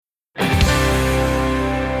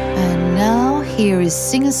here is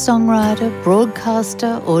singer-songwriter,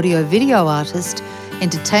 broadcaster, audio-video artist,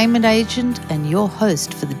 entertainment agent, and your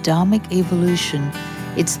host for the Dharmic Evolution.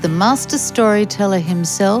 It's the master storyteller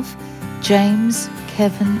himself, James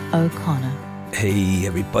Kevin O'Connor. Hey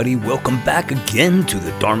everybody, welcome back again to the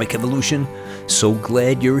Dharmic Evolution. So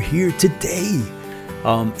glad you're here today.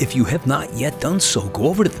 If you have not yet done so, go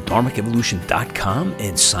over to thedharmicevolution.com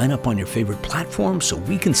and sign up on your favorite platform so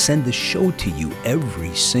we can send the show to you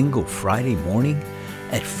every single Friday morning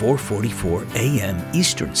at 4:44 a.m.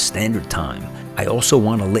 Eastern Standard Time. I also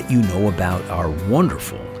want to let you know about our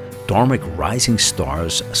wonderful Dharmic Rising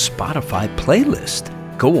Stars Spotify playlist.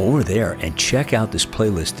 Go over there and check out this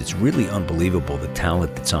playlist. It's really unbelievable, the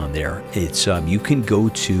talent that's on there. It's you can go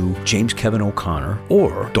to James Kevin O'Connor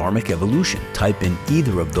or Dharmic Evolution. Type in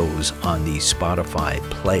either of those on the Spotify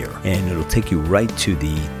player, and it'll take you right to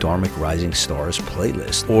the Dharmic Rising Stars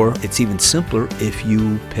playlist. Or it's even simpler if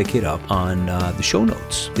you pick it up on the show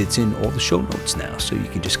notes. It's in all the show notes now, so you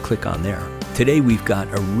can just click on there. Today we've got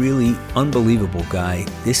a really unbelievable guy.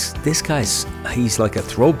 This he's like a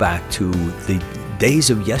throwback to the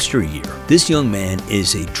days of yesteryear. This young man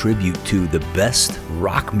is a tribute to the best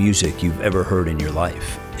rock music you've ever heard in your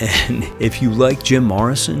life. And if you like Jim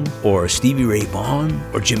Morrison or Stevie Ray Vaughan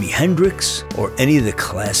or Jimi Hendrix or any of the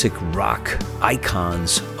classic rock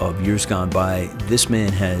icons of years gone by, this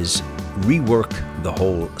man has reworked the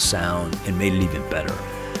whole sound and made it even better.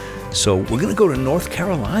 So we're going to go to North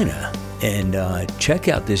Carolina and check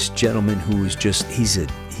out this gentleman who is just, he's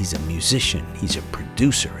a musician, he's a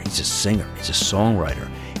producer, he's a singer, he's a songwriter,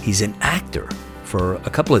 he's an actor for a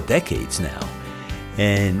couple of decades now.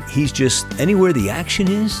 And he's just, anywhere the action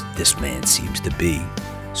is, this man seems to be.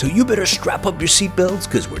 So you better strap up your seatbelts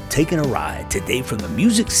because we're taking a ride today from the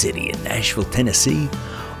Music City in Nashville, Tennessee,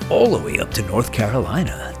 all the way up to North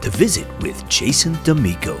Carolina to visit with Jason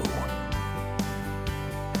Damico.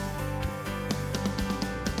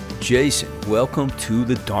 Jason, welcome to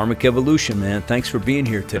the Dharmic Evolution, man. Thanks for being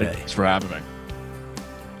here today. Thanks for having me.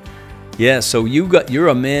 Yeah, so you're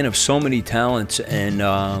a man of so many talents,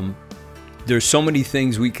 and there's so many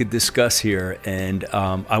things we could discuss here. And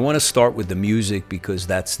I want to start with the music because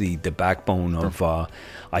that's the backbone of.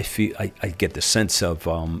 I get the sense of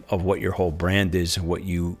what your whole brand is and what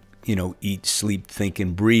you eat, sleep, think,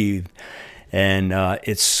 and breathe. And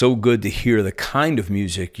it's so good to hear the kind of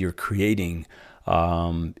music you're creating.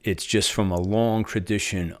 It's just from a long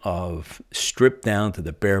tradition of stripped down to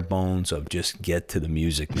the bare bones of just get to the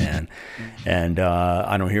music, man. And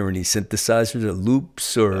I don't hear any synthesizers or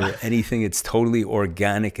loops or anything. It's totally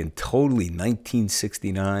organic and totally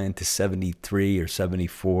 1969 to 73 or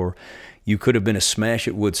 74. You could have been a smash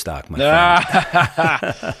at Woodstock, my friend.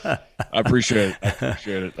 I appreciate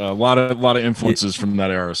it. A lot of influences from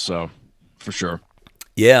that era, so for sure.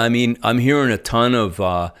 Yeah, I mean, I'm hearing a ton of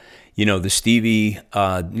the Stevie,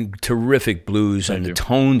 terrific blues. Thank and you. The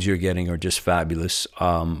tones you're getting are just fabulous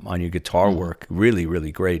on your guitar work. Really,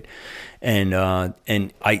 really great. And I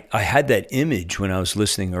had that image when I was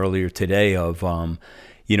listening earlier today of,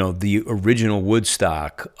 the original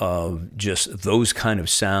Woodstock of just those kind of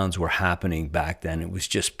sounds were happening back then. It was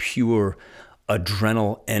just pure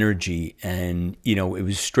adrenal energy, and it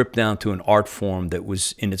was stripped down to an art form that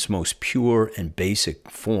was in its most pure and basic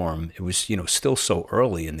form. It was still so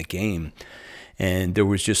early in the game, and there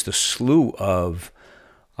was just a slew of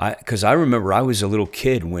because I remember I was a little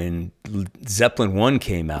kid when Zeppelin 1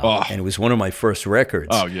 came out, and it was one of my first records.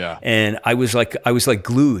 Oh yeah. And I was like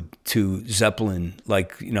glued to Zeppelin. I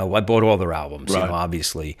bought all their albums, Right.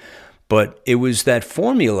 Obviously. But it was that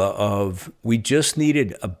formula of we just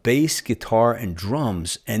needed a bass, guitar, and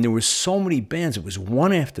drums, and there were so many bands. It was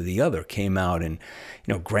one after the other came out, and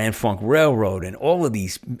Grand Funk Railroad, and all of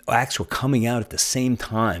these acts were coming out at the same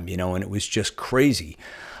time, and it was just crazy.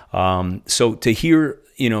 So to hear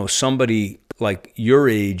somebody like your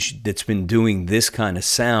age that's been doing this kind of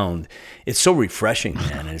sound, it's so refreshing,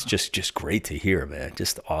 man, and it's just great to hear, man.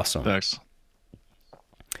 Just awesome. Thanks.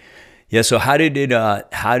 Yeah, so how did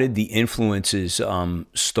the influences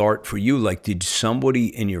start for you? Like, did somebody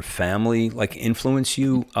in your family influence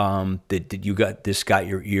you? That you got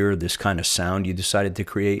your ear, this kind of sound you decided to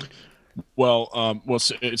create? Well,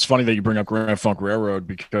 it's funny that you bring up Grand Funk Railroad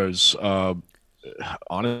because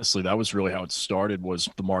honestly, that was really how it started. Was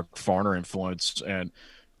the Mark Farner influence, and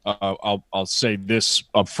I'll say this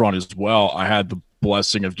up front as well. I had the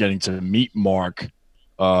blessing of getting to meet Mark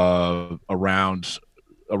around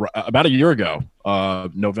about a year ago,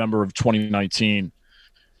 November of 2019,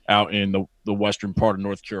 out in the western part of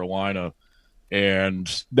North Carolina.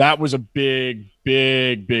 And that was a big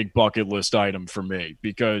bucket list item for me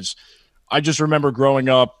because I just remember growing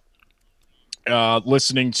up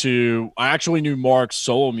listening to. I actually knew Mark's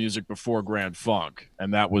solo music before Grand Funk,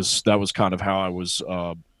 and that was kind of how I was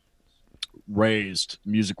raised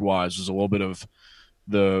music wise. Was a little bit of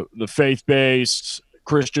the faith based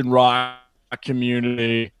Christian rock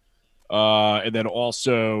community, and then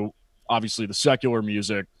also obviously the secular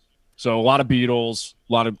music. So a lot of Beatles,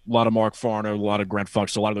 a lot of Mark Farner, a lot of Grand Funk,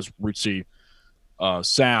 so a lot of those rootsy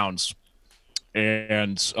sounds,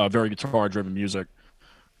 and very guitar driven music.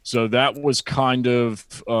 So that was kind of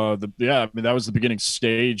that was the beginning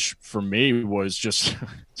stage for me, was just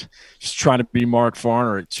just trying to be Mark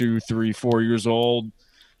Farner at 2, 3, 4 years old,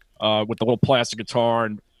 with the little plastic guitar.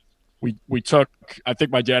 And we took, I think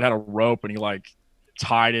my dad had a rope and he like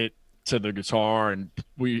tied it to the guitar, and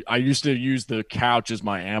I used to use the couch as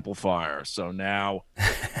my amplifier. So now,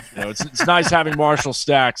 it's nice having Marshall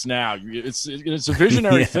stacks now. It's a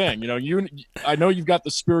visionary thing. I know you've got the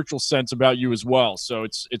spiritual sense about you as well. So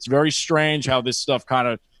it's very strange how this stuff kind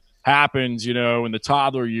of happens, in the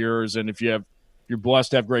toddler years. And if you're blessed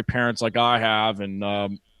to have great parents like I have,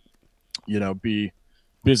 and be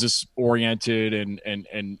business oriented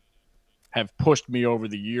and have pushed me over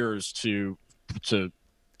the years to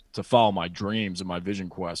follow my dreams and my vision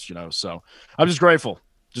quest, so I'm just grateful,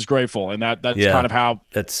 and that's kind of how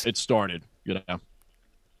it started.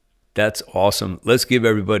 That's awesome. Let's give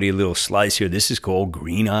everybody a little slice here. This is called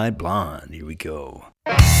Green Eyed Blonde. Here we go.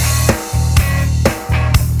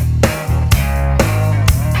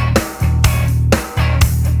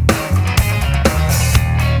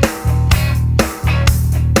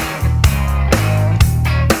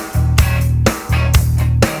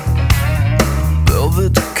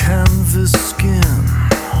 Velvet canvas skin,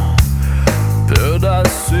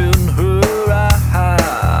 paradise in her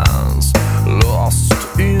eyes, lost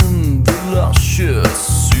in the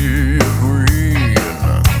luscious sea of green.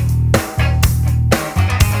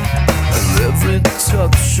 And every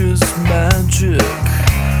touch is magic,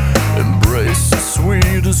 embrace as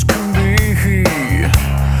sweet as can be,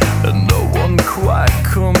 and no one quite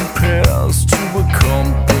compares to a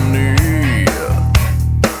company.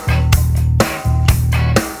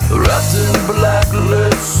 Wrapped in black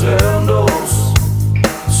lead sandals,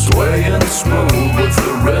 swaying smooth with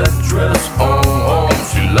her red dress on.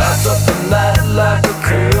 She lights up the night like a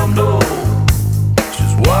candle.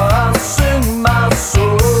 She's why I sing my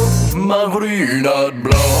soul, my green-eyed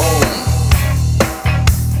blonde.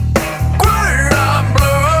 Green-eyed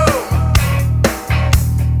blonde.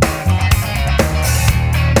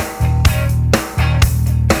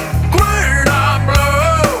 Green-eyed blonde.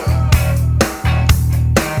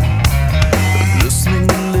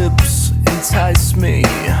 Glistening lips entice me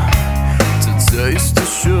to taste the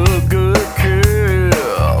sugar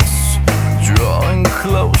kiss, drawing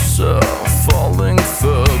closer, falling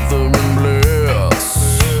further in bliss.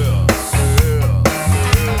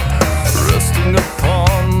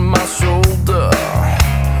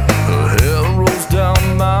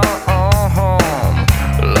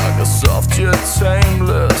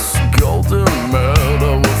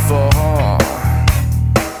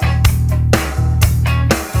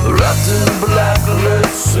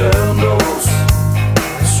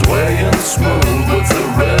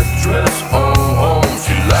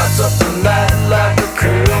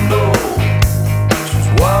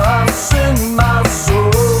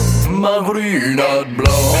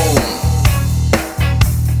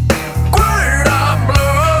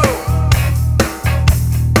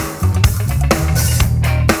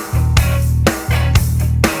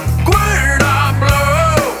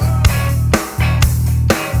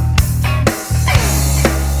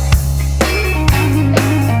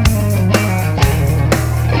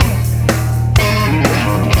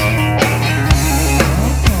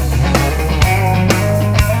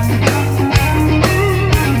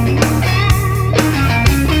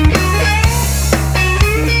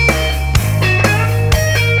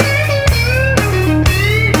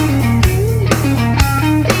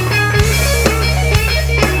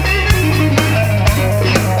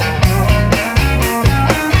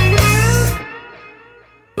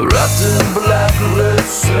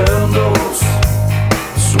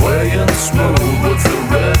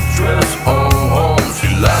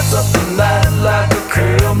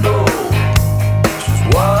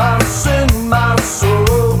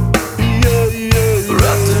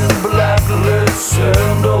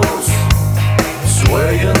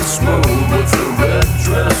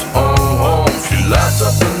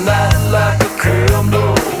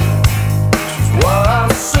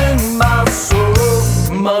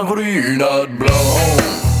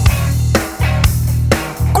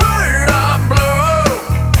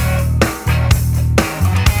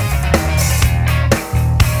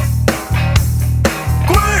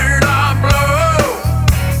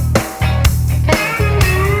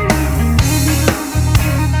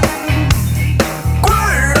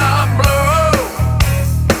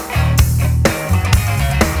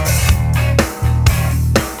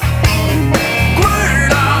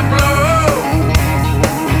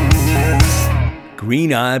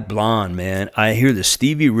 Green Eyed Blonde, man. I hear the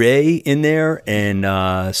Stevie Ray in there,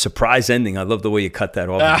 and surprise ending. I love the way you cut that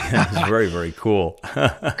off. It's very, very cool.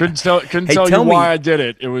 Couldn't tell you why I did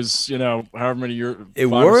it. It was, however many years,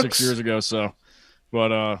 5 or 6 years ago. So,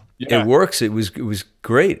 but yeah. It works. It was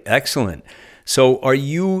great. Excellent. So are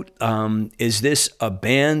you, is this a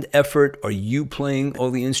band effort? Are you playing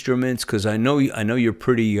all the instruments? Because I know you're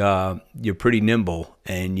pretty nimble,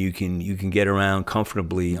 and you can get around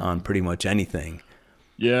comfortably on pretty much anything.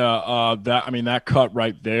 Yeah, that cut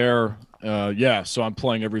right there. Yeah, so I'm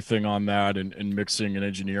playing everything on that, and mixing and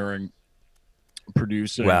engineering,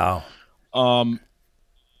 producing. Wow.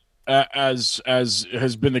 As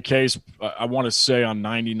has been the case, I want to say on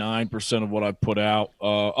 99% of what I put out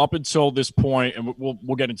up until this point, and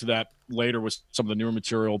we'll get into that later with some of the newer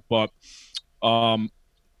material. But the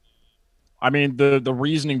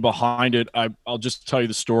reasoning behind it, I'll just tell you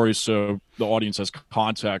the story so the audience has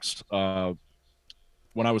context.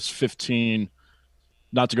 When I was 15,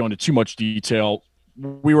 not to go into too much detail,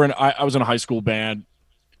 I was in a high school band.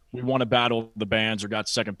 We won a battle of the bands or got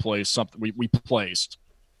second place. Something we placed.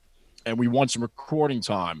 And we won some recording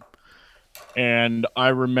time. And I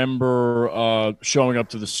remember showing up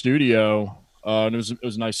to the studio, and it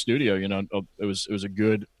was a nice studio. It was a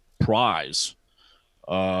good prize,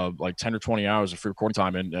 like 10 or 20 hours of free recording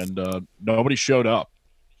time, and nobody showed up,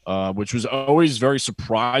 which was always very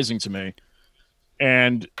surprising to me.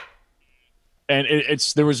 And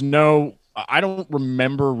there was no, I don't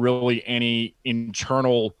remember really any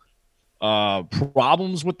internal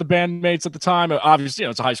problems with the bandmates at the time. Obviously,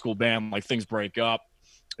 it's a high school band, like things break up.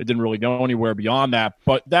 It didn't really go anywhere beyond that,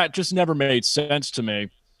 but that just never made sense to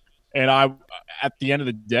me. And at the end of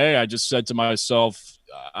the day, I just said to myself,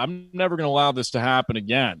 I'm never going to allow this to happen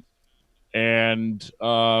again. And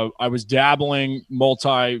I was dabbling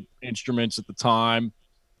multi-instruments at the time.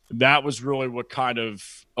 That was really what kind of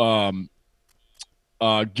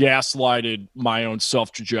gaslighted my own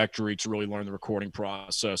self-trajectory to really learn the recording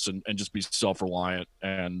process and just be self-reliant.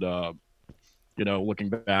 And, looking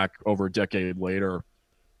back over a decade later,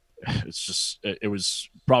 it was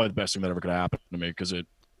probably the best thing that ever could happen to me, because it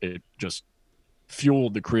just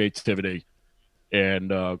fueled the creativity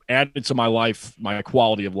and added to my life, my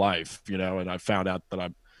quality of life, and I found out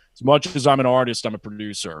that as much as I'm an artist, I'm a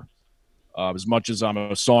producer. As much as I'm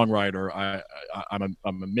a songwriter, I'm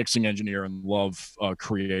a mixing engineer and love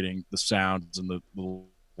creating the sounds and the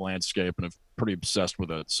landscape, and I'm pretty obsessed with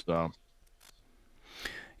it. So,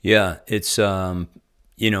 yeah, it's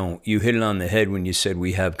you hit it on the head when you said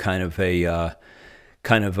we have kind of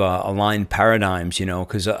aligned paradigms,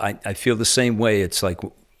 because I feel the same way. It's like,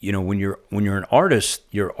 when you're an artist,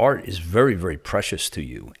 your art is very, very precious to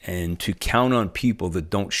you, and to count on people that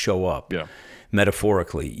don't show up. Yeah.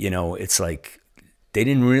 Metaphorically, it's like they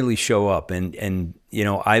didn't really show up, and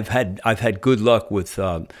I've had good luck with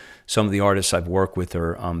some of the artists I've worked with,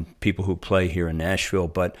 or people who play here in Nashville.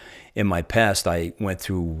 But in my past, I went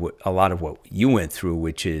through a lot of what you went through,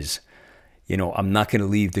 which is, I'm not going to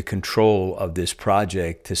leave the control of this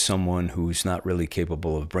project to someone who's not really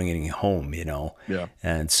capable of bringing it home. Yeah.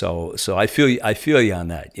 And so I feel you on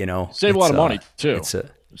that. Save a lot of money too.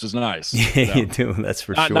 Which is nice. Yeah, you do. That's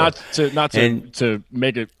for sure. Not to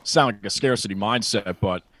make it sound like a scarcity mindset,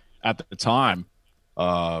 but at the time,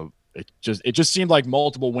 it just seemed like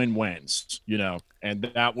multiple win-wins, and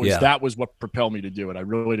that was what propelled me to do it. I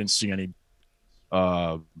really didn't see any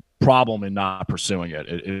problem in not pursuing it.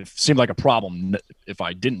 It seemed like a problem if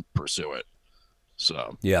I didn't pursue it.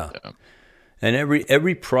 So yeah. And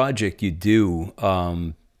every project you do,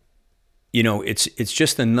 it's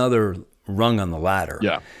just another rung on the ladder.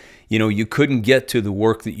 Yeah. You couldn't get to the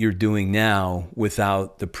work that you're doing now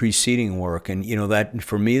without the preceding work. And, that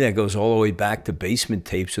for me, that goes all the way back to basement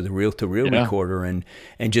tapes with a reel-to-reel recorder and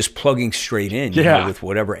just plugging straight in, with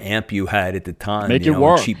whatever amp you had at the time. Make it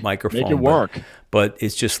work. Cheap microphone. Make it work. But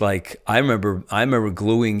it's just like, I remember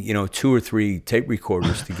gluing, 2 or 3 tape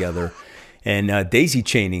recorders together and daisy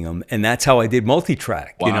chaining them. And that's how I did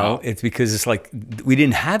multi-track, Wow. It's because it's like, we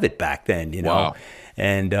didn't have it back then, Wow.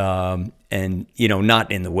 And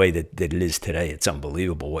not in the way that it is today. It's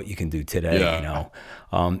unbelievable what you can do today,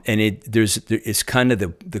 and it's kind of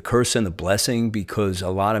the curse and the blessing, because a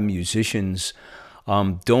lot of musicians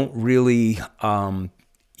don't really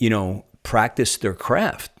practice their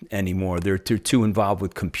craft anymore. They're too involved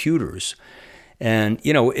with computers, and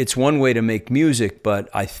it's one way to make music, but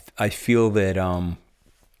I feel that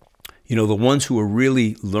the ones who are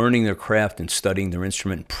really learning their craft and studying their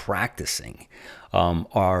instrument and practicing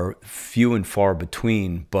are few and far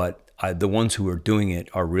between, but the ones who are doing it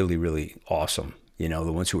are really, really awesome.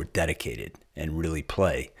 The ones who are dedicated and really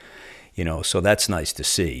play. So that's nice to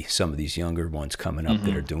see some of these younger ones coming up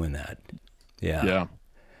that are doing that. Yeah.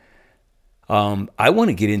 I want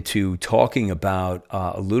to get into talking about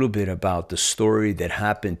a little bit about the story that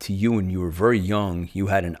happened to you when you were very young. You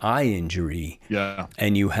had an eye injury. Yeah.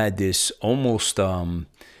 And you had this almost,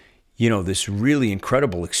 this really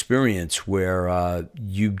incredible experience where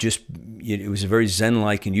it was very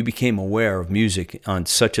Zen-like, and you became aware of music on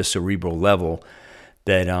such a cerebral level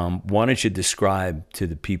that why don't you describe to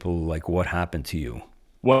the people like what happened to you?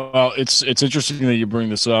 Well, it's interesting that you bring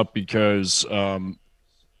this up because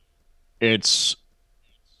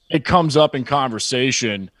it comes up in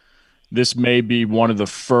conversation. This may be one of the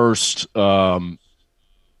first, from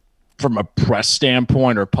a press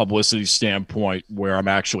standpoint or publicity standpoint, where I'm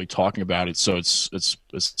actually talking about it. So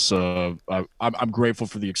I'm grateful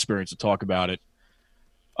for the experience to talk about it.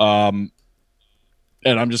 And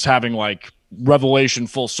I'm just having like revelation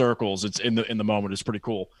full circles. It's in the moment. It's pretty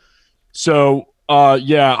cool. So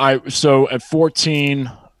so at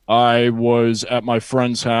 14, I was at my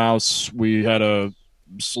friend's house. We had a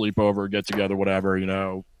sleepover, get together, whatever,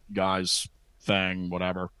 guys thing,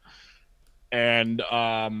 whatever. And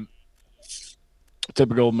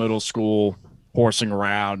typical middle school, horsing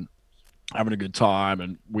around, having a good time.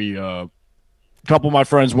 And a couple of my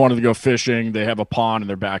friends wanted to go fishing. They have a pond in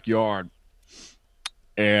their backyard.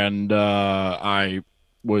 And I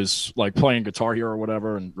was like playing Guitar Hero or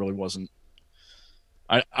whatever, and really wasn't.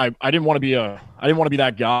 I didn't want to be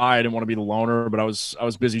that guy. I didn't want to be the loner, but I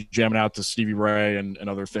was busy jamming out to Stevie Ray and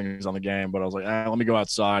other things on the game. But I was like, let me go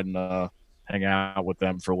outside and hang out with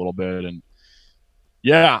them for a little bit. And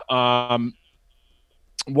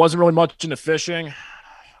wasn't really much into fishing.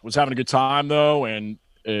 Was having a good time though, and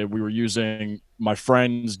we were using my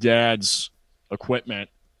friend's dad's equipment,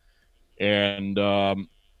 and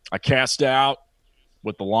I cast out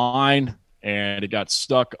with the line, and it got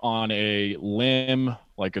stuck on a limb,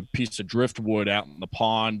 like a piece of driftwood out in the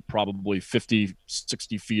pond, probably 50,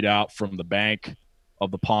 60 feet out from the bank of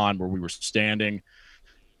the pond where we were standing,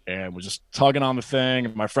 and was just tugging on the thing.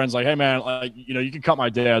 And my friend's like, hey man, you can cut my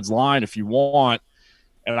dad's line if you want.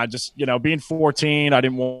 And I just, being 14, I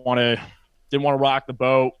didn't want to rock the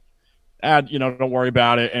boat. And, don't worry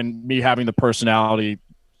about it. And me having the personality,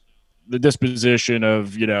 the disposition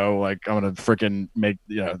of, like, I'm going to freaking make,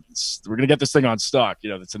 we're going to get this thing unstuck,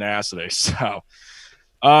 the tenacity. So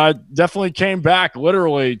definitely came back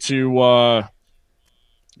literally to,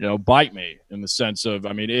 bite me in the sense of,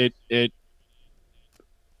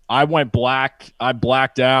 I went black. I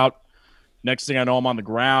blacked out. Next thing I know, I'm on the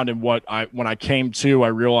ground. And when I came to, I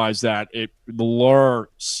realized that the lure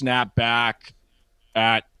snapped back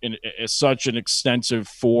at such an extensive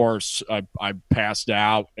force. I passed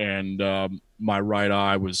out, and my right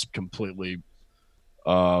eye was completely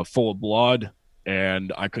full of blood,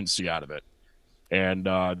 and I couldn't see out of it. And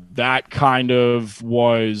that kind of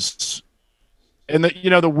was, and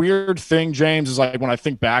the weird thing, James, is like when I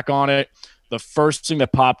think back on it, the first thing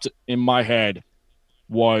that popped in my head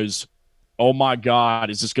was, oh my God,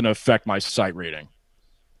 is this going to affect my sight reading?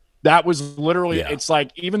 That was literally, It's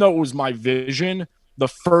like, even though it was my vision, the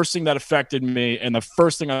first thing that affected me and the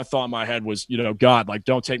first thing I thought in my head was, God, like,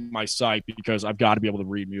 don't take my sight because I've got to be able to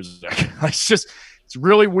read music. It's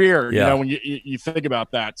really weird, when you think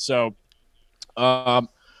about that. So,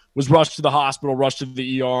 was rushed to the hospital, rushed to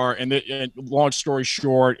the ER. And long story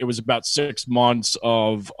short, it was about 6 months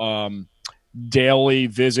of daily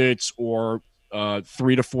visits or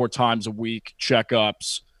 3 to 4 times a week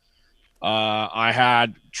checkups. I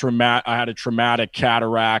had a traumatic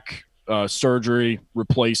cataract surgery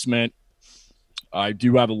replacement. I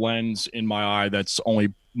do have a lens in my eye that's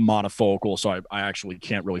only monofocal, so I actually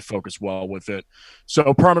can't really focus well with it.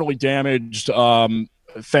 So permanently damaged.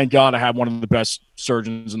 Thank God I had one of the best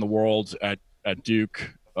surgeons in the world at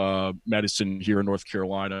Duke Medicine here in North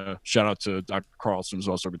Carolina. Shout out to Dr. Carlson, who's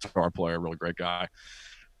also a guitar player, really great guy.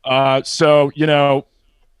 So,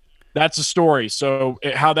 that's a story. So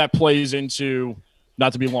how that plays into,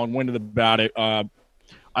 not to be long-winded about it,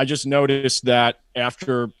 I just noticed that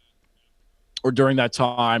after or during that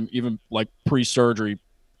time, even like pre-surgery,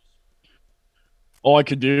 all I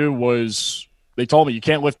could do was, they told me you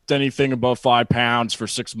can't lift anything above 5 pounds for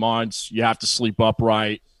 6 months. You have to sleep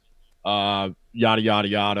upright, yada, yada,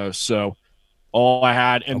 yada. So all I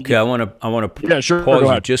had. And okay, I want to pause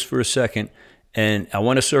you just for a second. And I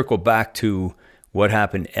want to circle back to what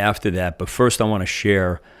happened after that. But first I want to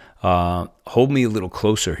share, hold me a little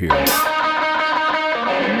closer here.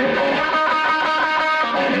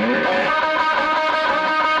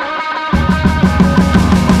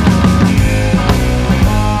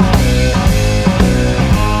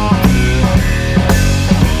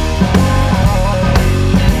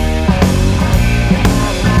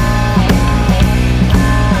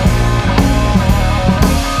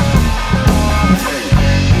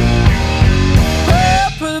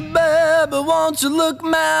 won't you look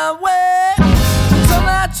my way? Tell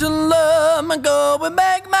that you love me, go and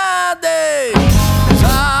make my day.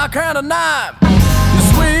 I kind of night, your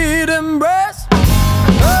sweet embrace.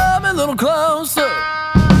 Come a little closer.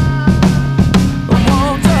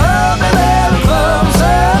 Won't you hold me a little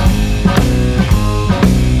closer?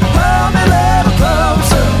 Hold me a little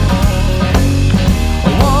closer.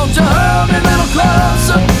 Won't you hold me a little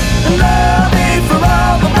closer and love me for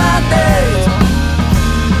all of my days?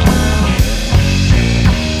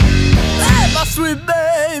 Hey, my sweet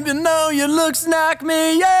babe, you know your looks knock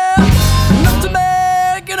me, yeah. Enough to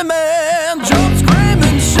make it a man jump, scream,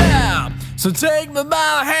 and shout. So take me by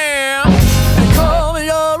the hand and call me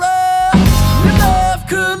your own. Your love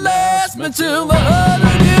could last me till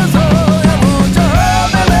 100 years old. And won't you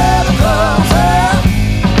hold me a little closer?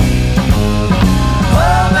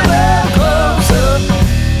 Hold me a little closer.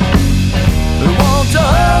 Won't you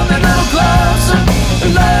hold me a little closer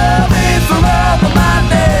and love me for all of my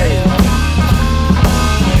days?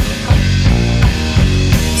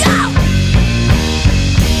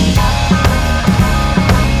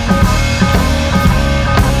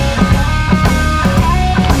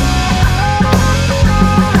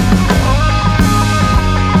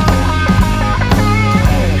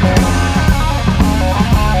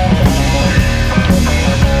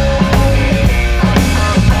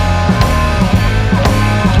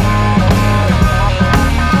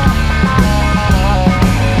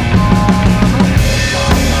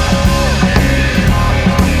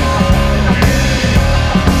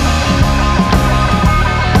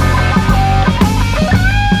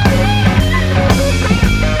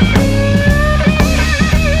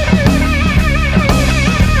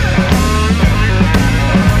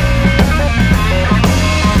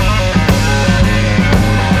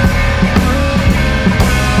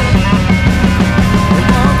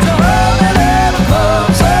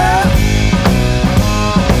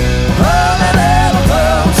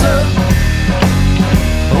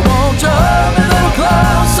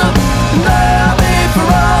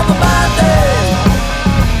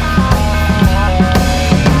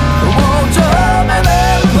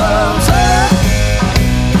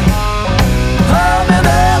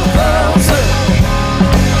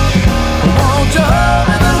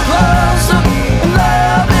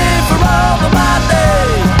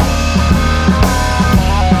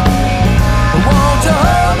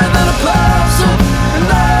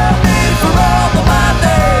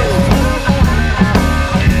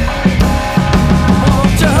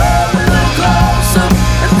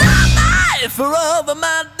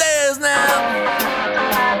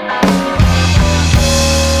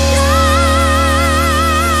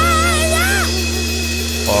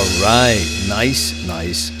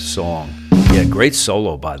 Nice song. Yeah, great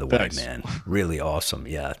solo, by the way, Thanks. man. Really awesome.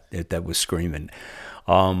 Yeah, that was screaming.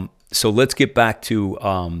 So let's get back to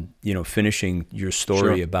finishing your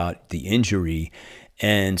story Sure. about the injury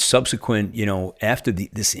and subsequent. After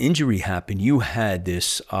this injury happened, you had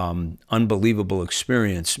this unbelievable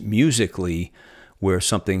experience musically, where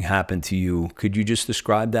something happened to you. Could you just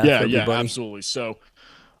describe that for everybody? Yeah, absolutely. So,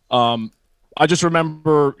 I just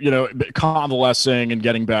remember, convalescing and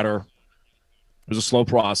getting better. It was a slow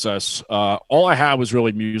process. All I had was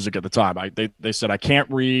really music at the time. They said I can't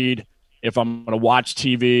read. If I'm going to watch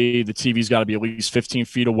TV, the TV's got to be at least 15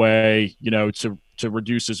 feet away, to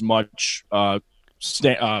reduce as much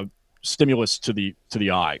stimulus to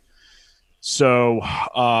the eye. So,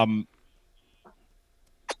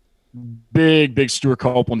 big Stuart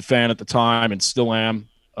Copeland fan at the time, and still am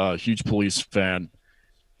a huge Police fan.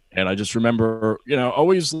 And I just remember,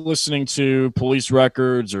 always listening to Police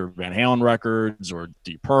records or Van Halen records or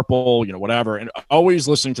Deep Purple, whatever, and always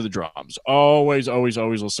listening to the drums. Always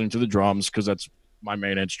listening to the drums because that's my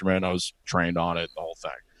main instrument. I was trained on it, the whole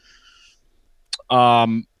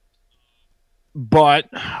thing. But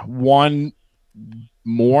one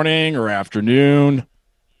morning or afternoon,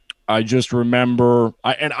 I just remember,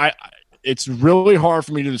 it's really hard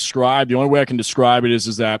for me to describe. The only way I can describe it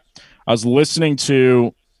is that I was listening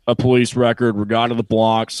to a Police record, Regatta the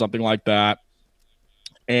Block, something like that.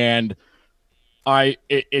 And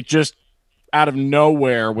it just out of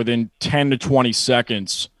nowhere, within 10 to 20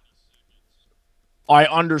 seconds, I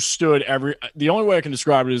understood the only way I can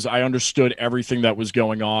describe it is I understood everything that was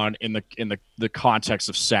going on in the context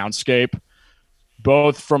of soundscape,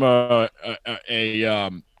 both from a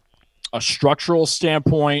structural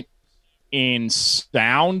standpoint in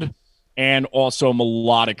sound and also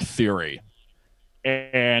melodic theory.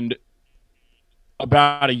 And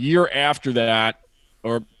about a year after that,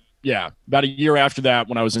 when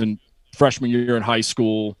I was in freshman year in high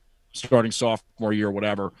school, starting sophomore year,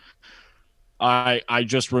 whatever, I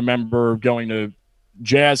just remember going to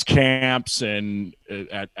jazz camps and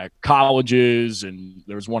at colleges, and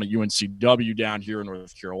there was one at UNCW down here in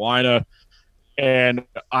North Carolina. And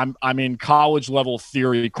I'm in college level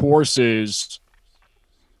theory courses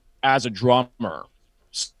as a drummer.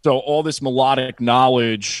 So all this melodic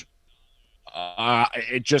knowledge,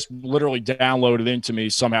 it just literally downloaded into me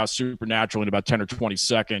somehow supernaturally in about 10 or 20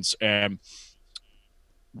 seconds. And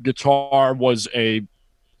guitar was I'm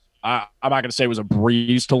not going to say it was a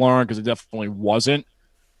breeze to learn, because it definitely wasn't.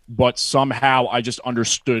 But somehow I just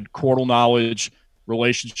understood chordal knowledge,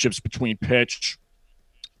 relationships between pitch.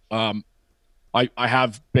 I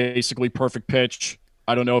have basically perfect pitch.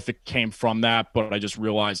 I don't know if it came from that, but I just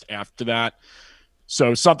realized after that.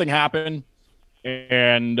 So something happened,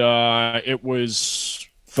 and it was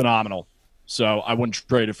phenomenal. So I wouldn't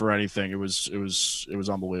trade it for anything. It was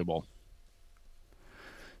unbelievable.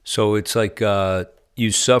 So it's like you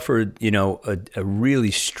suffered, a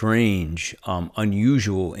really strange,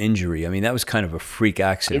 unusual injury. I mean, that was kind of a freak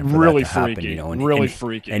accident. For really that to happen, freaky. and, really and,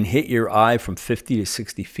 freaky. And hit your eye from 50 to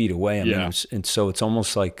 60 feet away. I mean, and so it's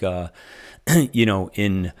almost like,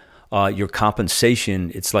 in your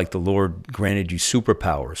compensation, it's like the Lord granted you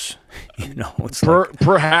superpowers. It's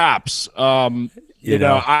perhaps. I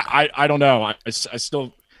don't know. I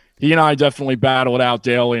still, he and I definitely battle it out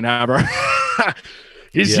daily and have our.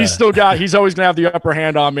 He's always gonna have the upper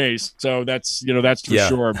hand on me. So that's for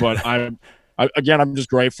sure. But I'm just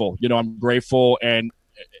grateful. I'm grateful, and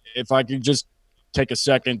if I could just take a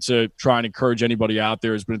second to try and encourage anybody out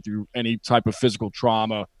there who's been through any type of physical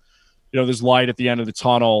trauma, there's light at the end of the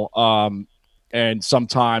tunnel. And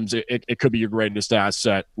sometimes it could be your greatest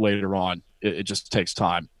asset later on. It just takes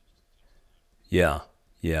time. Yeah.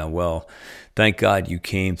 Yeah. Well, thank God you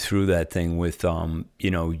came through that thing with,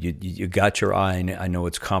 you got your eye, and I know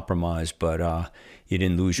it's compromised, but you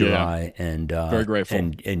didn't lose your eye, and very grateful.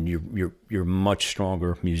 And you're a much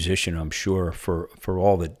stronger musician, I'm sure, for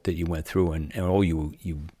all that you went through, and all you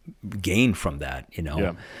gained from that,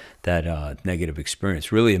 that negative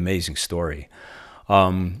experience. Really amazing story.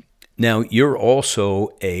 Now you're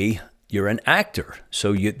also you're an actor,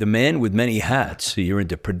 so the man with many hats. So you're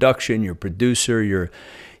into production, you're a producer,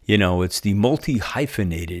 it's the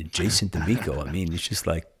multi-hyphenated Jason Damico. I mean, it's just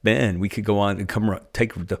like, man, we could go on and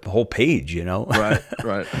take the whole page,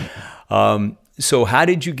 Right. So how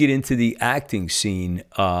did you get into the acting scene?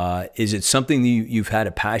 Is it something that you've had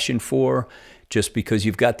a passion for, just because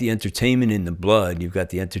you've got the entertainment in the blood, you've got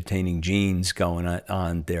the entertaining genes going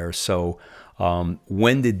on there? So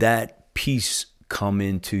when did that piece come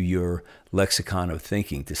into your lexicon of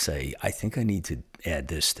thinking to say, I think I need to add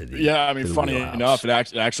this to the funny wheelhouse? enough,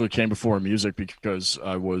 it actually came before music, because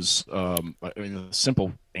I was the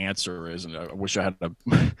simple answer is, and I wish I had a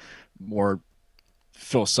more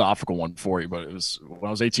philosophical one for you, but it was when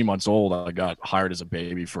I was 18 months old, I got hired as a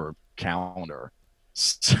baby for a calendar.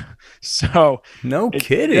 So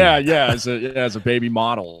kidding. As a baby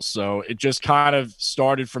model. So it just kind of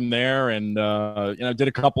started from there, and did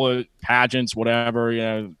a couple of pageants,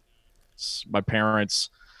 whatever. My parents,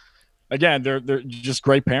 again, they're just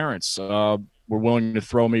great parents. Were willing to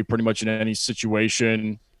throw me pretty much in any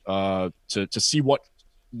situation to see what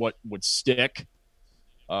would stick.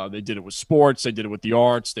 They did it with sports, they did it with the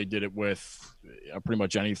arts, they did it with pretty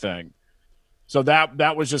much anything. So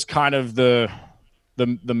that was just kind of the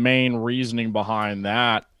main reasoning behind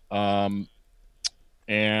that.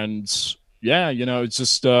 It's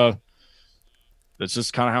just that's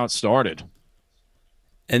just kind of how it started.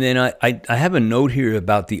 And then I have a note here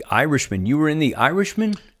about The Irishman. You were in The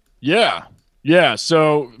Irishman? Yeah.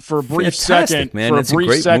 So for a brief second,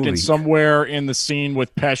 movie. Somewhere in the scene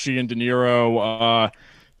with Pesci and De Niro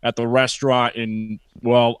at the restaurant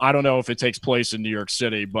I don't know if it takes place in New York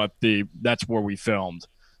City, but that's where we filmed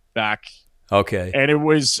back. Okay. And it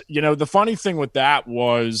was, the funny thing with that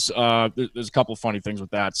was, there's a couple of funny things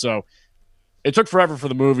with that. So it took forever for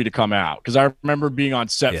the movie to come out, because I remember being on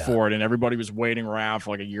set for it, and everybody was waiting around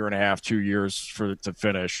for like a year and a half, 2 years for it to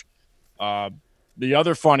finish. The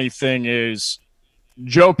other funny thing is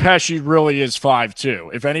Joe Pesci really is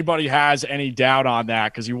 5'2". If anybody has any doubt on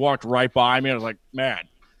that, because he walked right by me, I was like, man,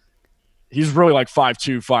 he's really like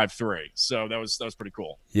 5'2", 5'3". So that was pretty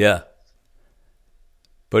cool. Yeah.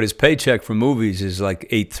 But his paycheck for movies is like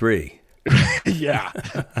 8.3. Yeah.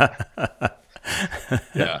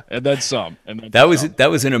 Yeah, and then some. That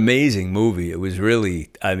was an amazing movie. It was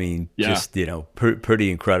really, just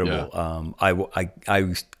pretty incredible. Yeah.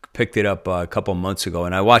 I picked it up a couple months ago,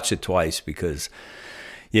 and I watched it twice because,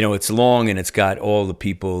 it's long and it's got all the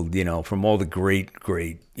people, from all the great,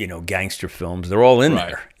 gangster films. They're all in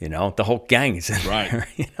there, the whole gang is in there,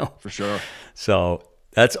 For sure. So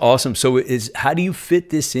that's awesome. So how do you fit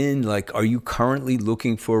this in? Like, are you currently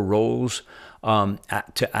looking for roles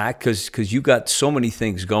to act? Because you got so many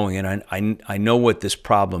things going, and I know what this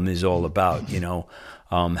problem is all about,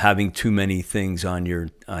 having too many things on your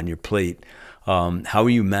plate. How are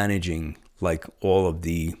you managing like all of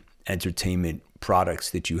the entertainment products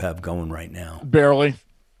that you have going right now? Barely.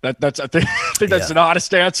 That's I think that's an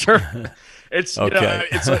honest answer. It's okay.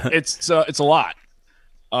 It's a lot.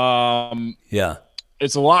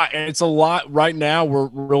 It's a lot, and it's a lot right now. We're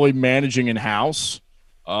really managing in house.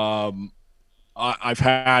 I've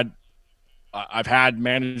had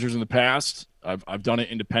managers in the past. I've done it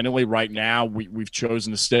independently. Right now, we've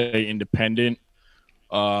chosen to stay independent.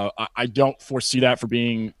 I don't foresee that for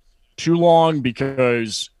being too long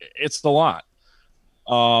because it's a lot.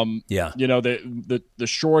 The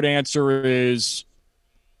short answer is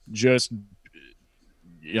just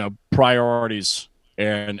priorities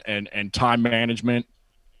and time management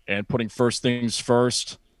and putting first things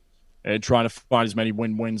first and trying to find as many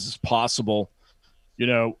win-wins as possible.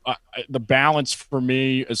 The balance for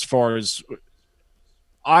me, as far as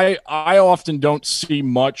I often don't see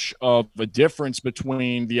much of a difference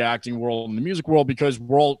between the acting world and the music world because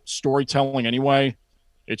we're all storytelling anyway.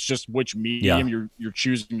 It's just which medium you're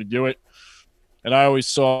choosing to do it. And I always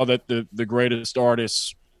saw that the greatest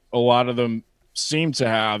artists, a lot of them seem to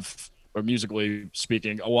have, or musically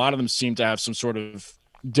speaking, a lot of them seem to have some sort of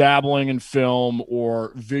dabbling in film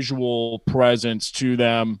or visual presence to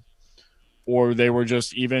them, or they were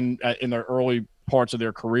just, even in their early parts of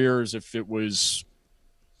their careers, if it was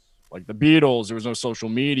like the Beatles, there was no social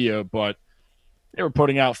media, but they were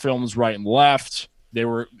putting out films right and left. They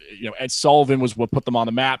were, Ed Sullivan was what put them on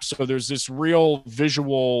the map. So there's this real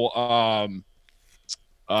visual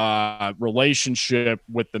relationship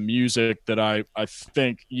with the music that I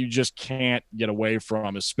think you just can't get away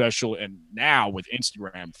from, especially, and now with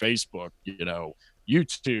Instagram, Facebook,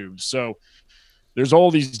 YouTube. So there's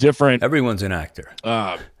all these different, everyone's an actor,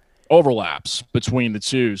 overlaps between the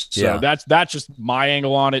two. So that's just my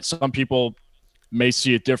angle on it. Some people may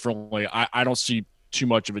see it differently. I don't see too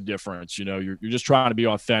much of a difference. You're just trying to be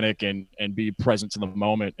authentic and be present to the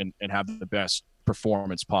moment and have the best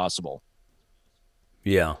performance possible.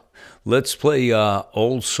 Yeah. Let's play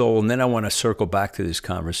Old Soul, and then I want to circle back to this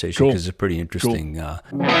conversation because it's pretty interesting. Cool.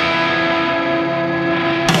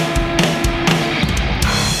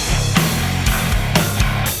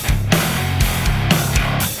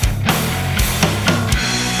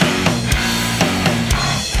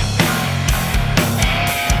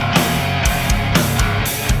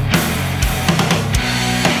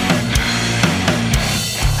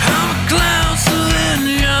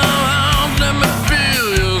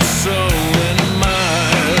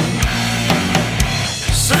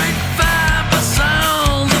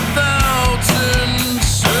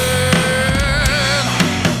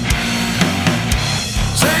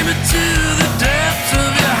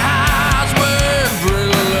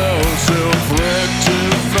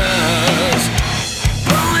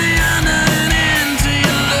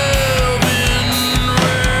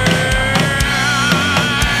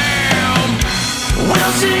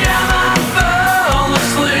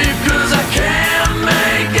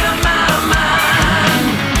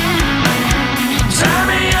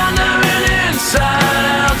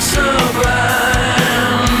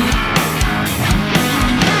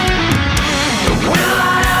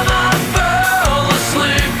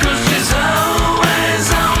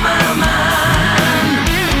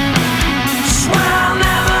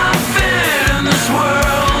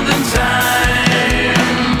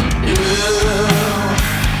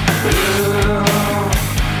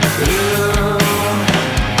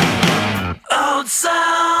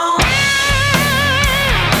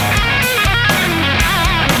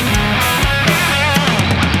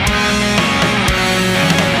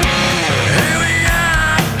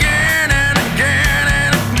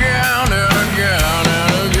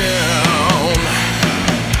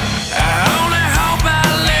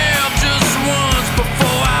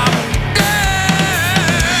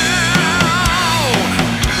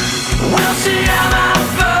 See, I'm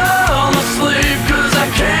fall asleep 'cause I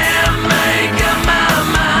can't make up my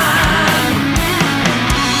mind.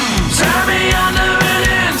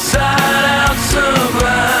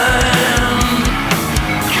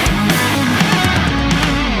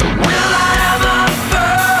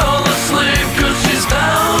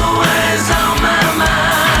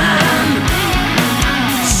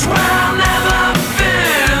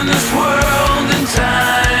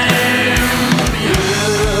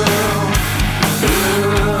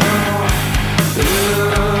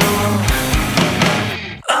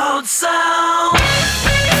 sound.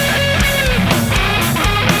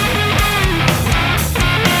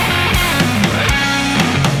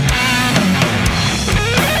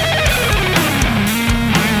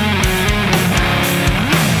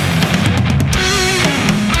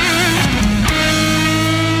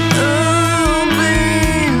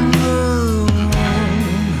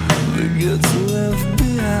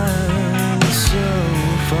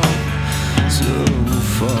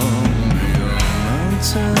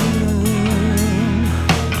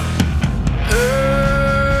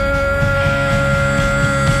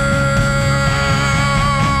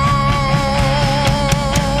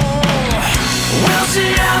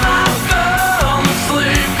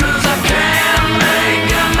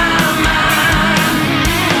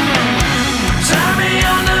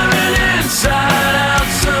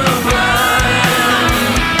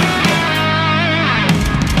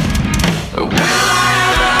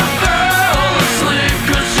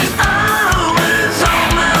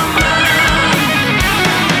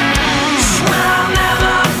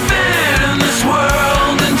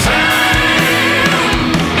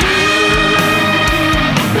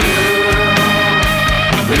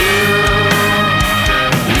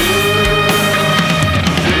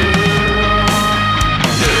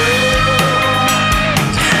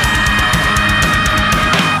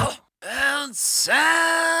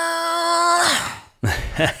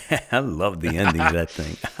 I love the ending of that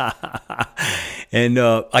thing. And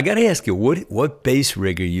I got to ask you, what bass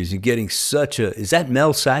rig are you using? Getting such a, is that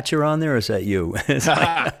Mel Satcher on there, or is that you? It's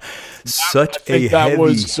like such a heavy.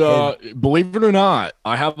 Believe it or not,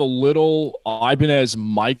 I have a little Ibanez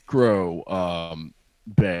Micro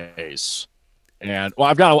bass, and well,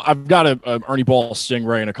 I've got a Ernie Ball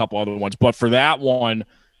Stingray and a couple other ones, but for that one,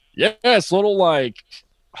 yeah, it's a little like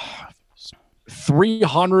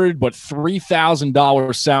 $300 but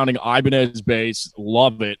 $3,000 sounding Ibanez bass.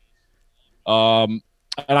 Love it. And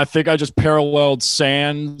I think I just paralleled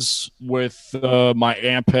Sands with my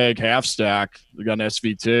Ampeg half stack. We got an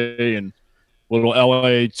SVT and little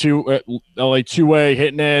LA2A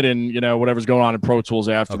hitting it, and whatever's going on in Pro Tools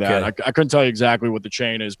after that. I couldn't tell you exactly what the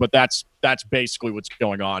chain is, but that's basically what's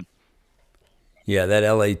going on. Yeah, that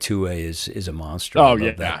LA2A is a monster. Oh, I love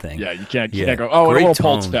yeah, that thing. Yeah, you can't go. Oh, great a little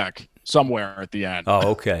tone. Pulse Tech somewhere at the end. Oh,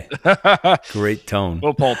 okay. Great tone.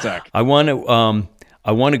 Little Pulse Tech. I want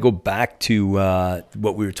to go back to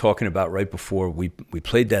what we were talking about right before we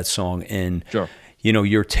played that song, and sure.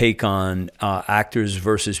 Your take on actors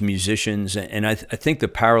versus musicians, and I think the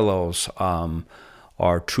parallels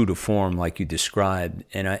are true to form, like you described,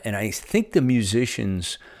 and I think the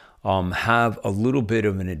musicians have a little bit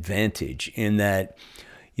of an advantage in that,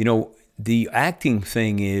 the acting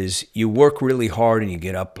thing is you work really hard and you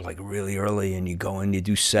get up like really early and you go and you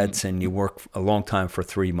do sets and you work a long time for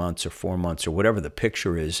 3 months or 4 months or whatever the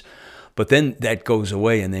picture is, but then that goes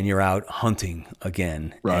away and then you're out hunting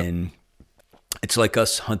again. Right. And it's like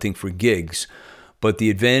us hunting for gigs. But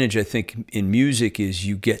the advantage, I think, in music is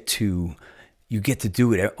you get to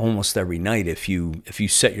do it almost every night if you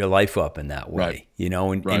set your life up in that way,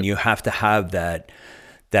 right. And you have to have that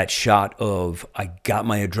shot of, I got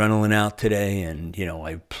my adrenaline out today, and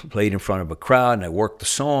I played in front of a crowd and I worked the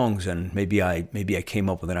songs, and maybe I came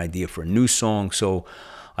up with an idea for a new song. So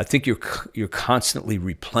I think you're constantly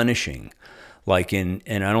replenishing, and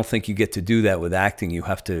I don't think you get to do that with acting. You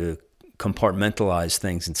have to compartmentalize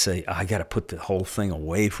things and say, I got to put the whole thing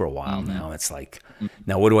away for a while. Now it's like,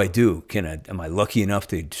 now what do I do? Am I lucky enough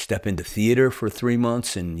to step into theater for 3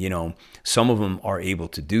 months? And some of them are able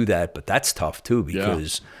to do that, but that's tough too,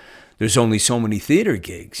 because there's only so many theater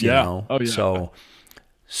gigs, you know? Oh, yeah.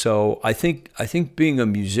 So I think being a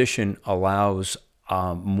musician allows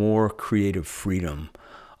more creative freedom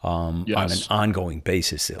on an ongoing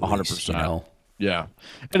basis, at 100%. least, Yeah.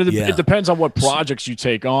 And it depends on what projects you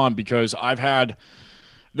take on, because I've had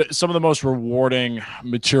some of the most rewarding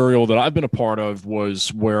material that I've been a part of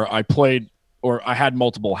was where I played, or I had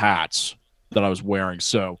multiple hats that I was wearing.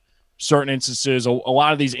 So certain instances, a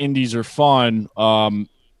lot of these indies are fun.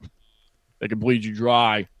 They can bleed you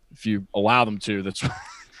dry if you allow them to. That's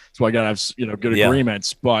why I got to have, good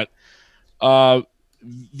agreements. But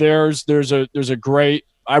there's a great,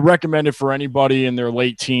 I recommend it for anybody in their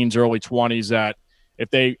late teens, early 20s, that if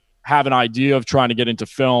they have an idea of trying to get into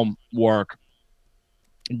film work,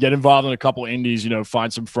 get involved in a couple of indies,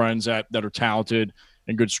 find some friends that are talented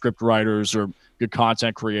and good script writers or good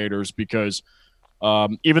content creators, because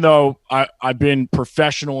even though I've been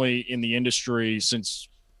professionally in the industry since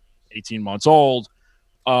 18 months old,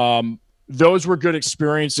 those were good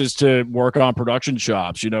experiences to work on production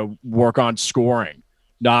jobs, work on scoring.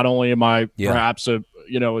 Not only am I perhaps a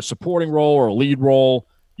supporting role or a lead role,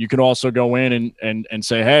 you can also go in and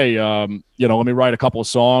say, hey, let me write a couple of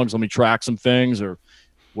songs, let me track some things, or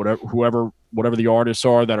whatever the artists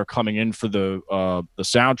are that are coming in for the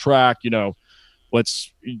soundtrack.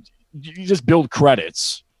 Let's you just build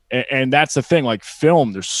credits, and that's the thing. Like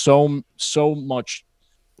film, there's so much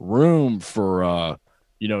room for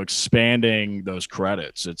expanding those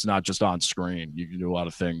credits. It's not just on screen. You can do a lot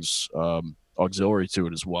of things auxiliary to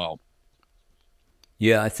it as well.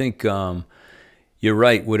 Yeah, I think you're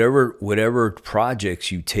right. Whatever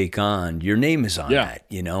projects you take on, your name is on that,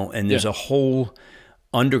 and there's a whole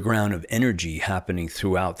underground of energy happening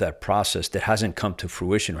throughout that process that hasn't come to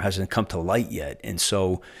fruition or hasn't come to light yet. And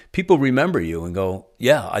so people remember you and go,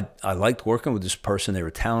 yeah, I liked working with this person. They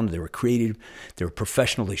were talented, they were creative, they were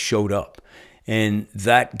professional, they showed up. And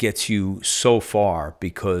that gets you so far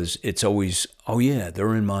because it's always, oh yeah,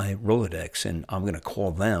 they're in my Rolodex and I'm going to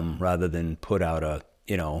call them rather than put out a,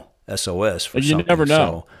 SOS for something. You never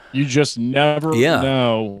know. You just never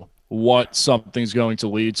know what something's going to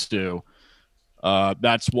lead to.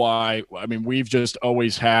 That's why, we've just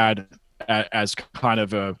always had as kind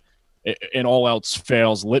of an all else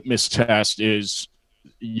fails litmus test is,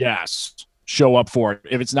 yes, show up for it.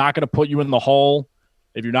 If it's not going to put you in the hole,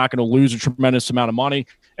 if you're not going to lose a tremendous amount of money,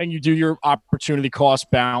 and you do your opportunity cost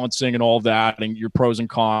balancing and all of that, and your pros and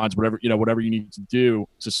cons, whatever you need to do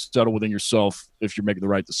to settle within yourself if you're making the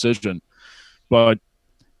right decision. But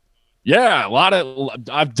yeah,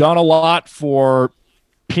 I've done a lot for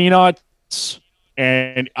peanuts.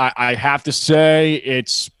 And I have to say,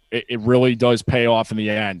 it really does pay off in the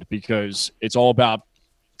end, because it's all about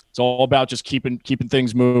just keeping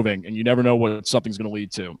things moving, and you never know what something's going to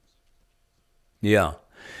lead to. Yeah,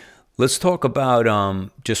 let's talk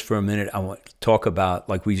about just for a minute. I want to talk about,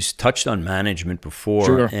 like, we just touched on management before,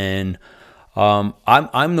 sure. And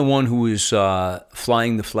I'm the one who was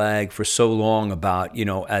flying the flag for so long about,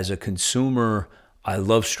 as a consumer, I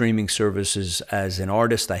love streaming services. As an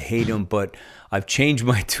artist, I hate them, but I've changed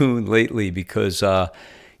my tune lately because,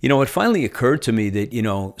 it finally occurred to me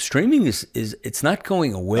that, streaming is it's not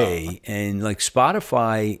going away. And like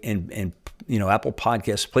Spotify and Apple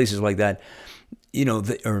Podcasts, places like that,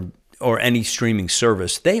 or any streaming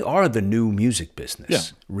service, they are the new music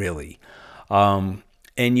business, really. And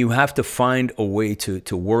you have to find a way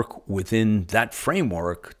to work within that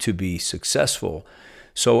framework to be successful.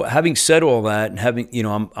 So having said all that, and having,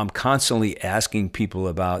 I'm constantly asking people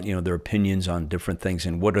about, their opinions on different things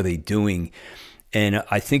and what are they doing. And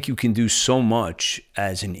I think you can do so much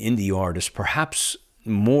as an indie artist, perhaps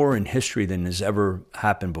more in history than has ever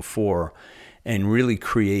happened before, and really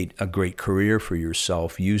create a great career for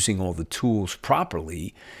yourself using all the tools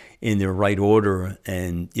properly in their right order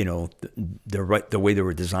and, the way they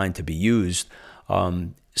were designed to be used.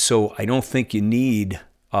 So I don't think you need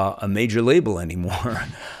a major label anymore.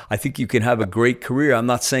 I think you can have a great career. I'm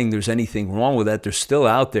not saying there's anything wrong with that. They're still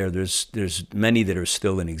out there. There's many that are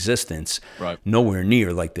still in existence, right? Nowhere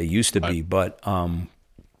near like they used to be. But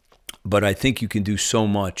I think you can do so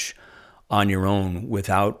much on your own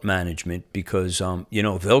without management because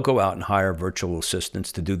they'll go out and hire virtual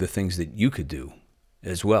assistants to do the things that you could do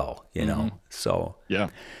as well. So yeah.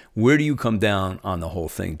 Where do you come down on the whole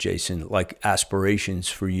thing, Jason? Like aspirations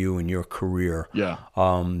for you and your career? Yeah.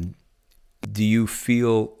 Do you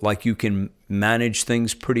feel like you can manage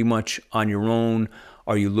things pretty much on your own?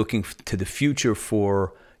 Are you looking to the future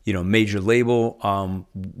for, major label?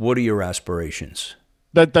 What are your aspirations?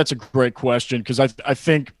 That's a great question, because I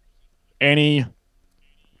think any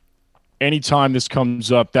time this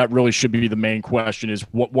comes up, that really should be the main question: is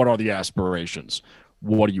what are the aspirations?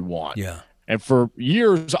 What do you want? Yeah. And for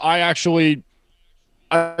years,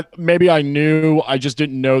 maybe I knew, I just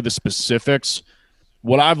didn't know the specifics.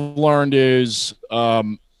 What I've learned is,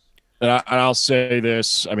 and I'll say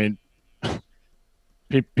this,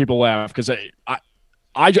 people laugh because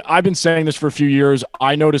I've been saying this for a few years.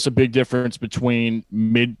 I notice a big difference between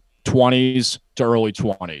mid-20s to early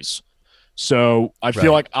 20s. So I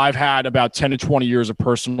feel like I've had about 10 to 20 years of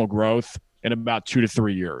personal growth in about 2 to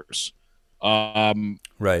 3 years.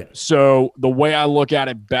 Right. So the way I look at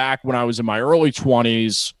it back when I was in my early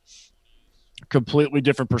 20s, completely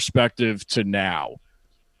different perspective to now.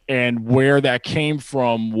 And where that came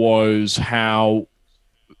from was how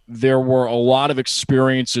there were a lot of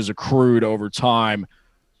experiences accrued over time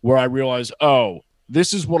where I realized, oh,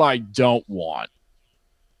 this is what I don't want.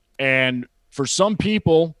 And for some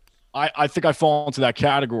people, I think I fall into that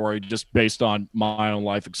category just based on my own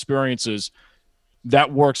life experiences.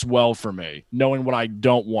 That works well for me, knowing what I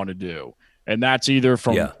don't want to do. And that's either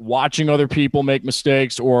from watching other people make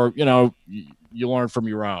mistakes or, you learn from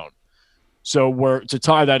your own. So to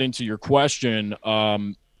tie that into your question,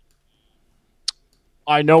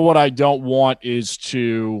 I know what I don't want is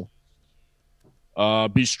to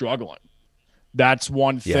be struggling. That's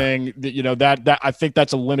one thing that, that I think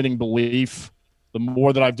that's a limiting belief. The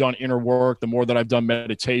more that I've done inner work, the more that I've done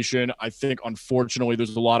meditation, I think unfortunately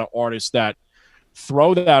there's a lot of artists that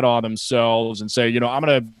throw that on themselves and say,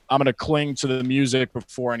 I'm gonna cling to the music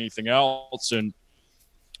before anything else. And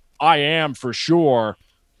I am for sure,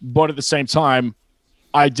 but at the same time,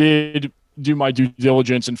 I did do my due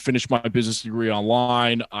diligence and finish my business degree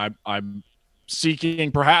online. I'm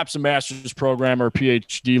seeking perhaps a master's program or a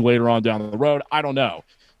PhD later on down the road. I don't know.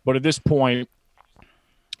 But at this point,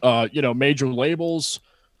 major labels,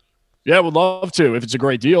 would love to if it's a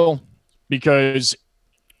great deal, because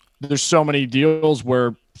there's so many deals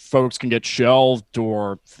where folks can get shelved,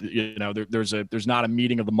 or there's not a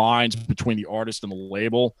meeting of the minds between the artist and the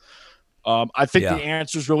label. I think the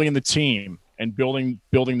answer is really in the team and building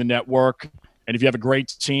the network. And if you have a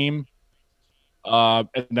great team, and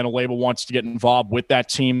then a label wants to get involved with that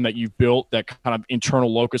team that you've built, that kind of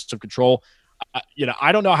internal locus of control,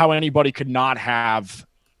 I don't know how anybody could not have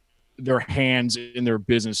their hands in their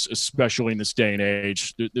business, especially in this day and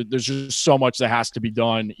age. There's just so much that has to be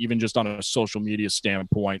done, even just on a social media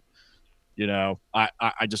standpoint.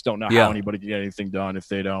 I just don't know how anybody can get anything done if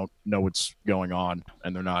they don't know what's going on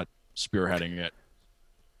and they're not spearheading it.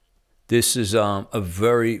 This is a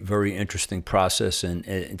very, very interesting process, and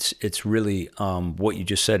it's really what you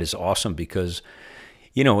just said is awesome, because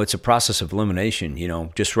it's a process of elimination.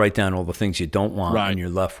 Just write down all the things you don't want, and you're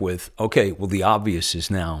left with, okay, well, the obvious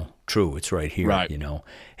is now true. It's right here. Right.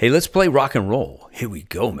 Hey, let's play rock and roll. Here we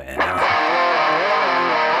go, man.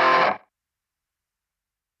 I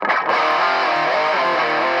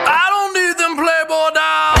don't need them Playboy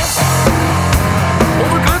dolls or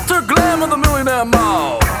the glitter glam of the millionaire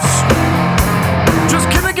malls. Just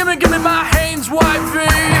give me my Hanes wifey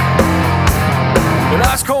and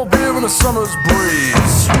ice cold beer in the summer's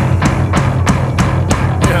breeze.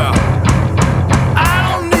 Yeah, I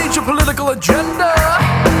don't need your political agenda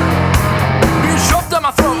being shoved down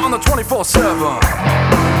my throat on the 24/7.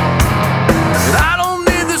 And I don't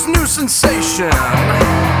need this new sensation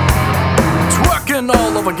twerking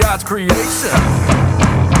all over God's creation.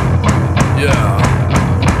 Yeah,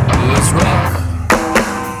 let's rock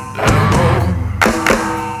and roll.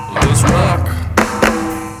 Let's rock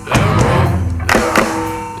and roll.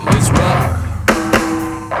 Yeah, let's rock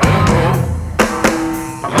and roll.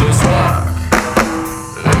 Let's rock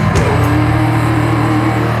and roll.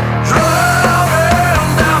 Driving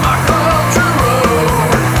down my country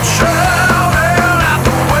road, shouting at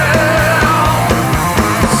the wind,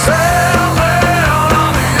 sailing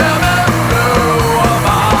on the avenue of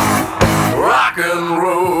our rock and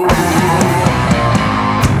roll.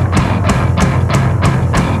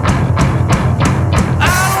 I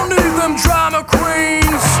don't need them drama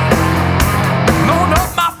queens, load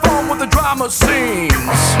up my phone with the drama scenes.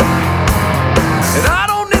 And I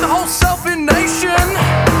don't need the whole selfie nation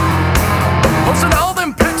posting all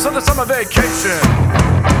them pics of the summer vacation.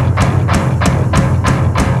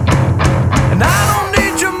 And I don't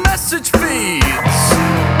need your message feeds,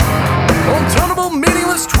 unturnable,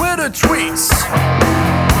 meaningless Twitter tweets.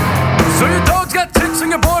 So your dog's got ticks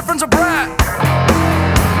and your boyfriend's a brat,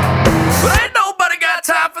 but ain't nobody got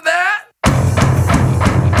time for that.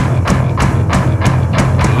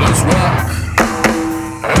 Let's rock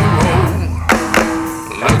and roll.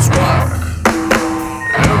 Let's rock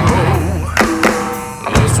and roll.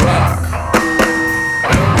 Let's rock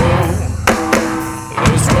and roll.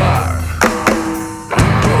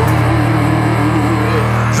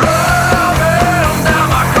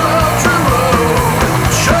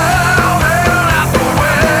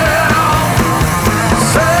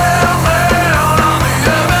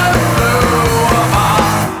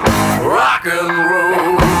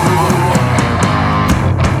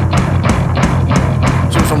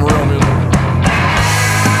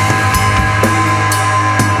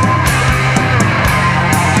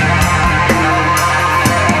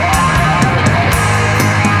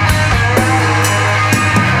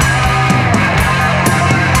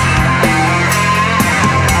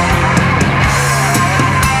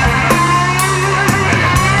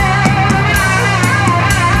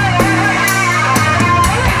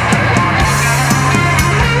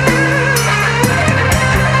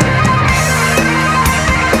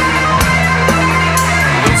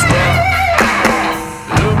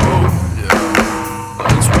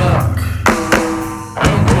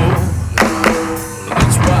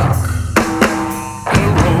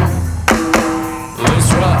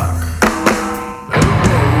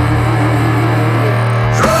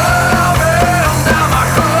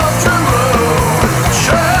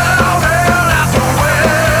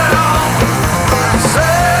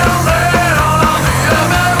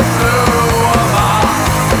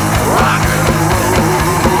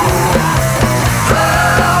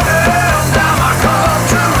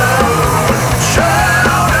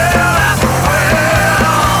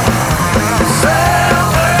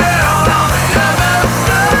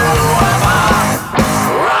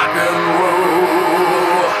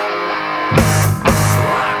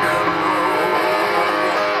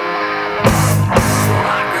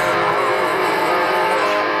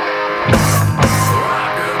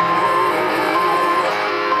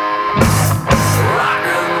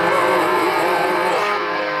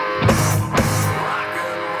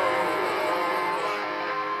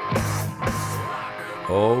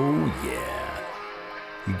 Oh, yeah.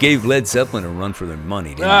 You gave Led Zeppelin a run for their money,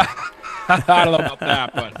 didn't you? I don't know about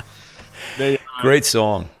that, but they Great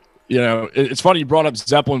song. It's funny you brought up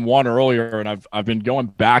Zeppelin 1 earlier, and I've been going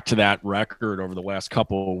back to that record over the last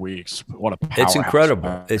couple of weeks. What a powerhouse It's incredible.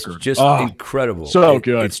 record. It's just incredible. So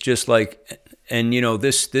good. It's just like, and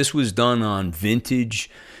this was done on vintage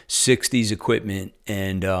 60s equipment,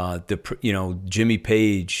 and Jimmy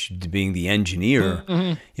Page being the engineer,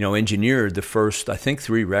 engineered the first, I think,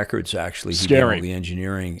 3 records actually. He did all the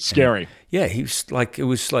engineering. Scary. And, he was like, it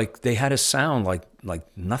was like they had a sound like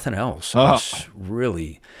nothing else. It was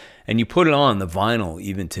really. And you put it on the vinyl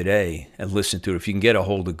even today and listen to it. If you can get a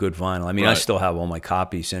hold of good vinyl. I mean, right. I still have all my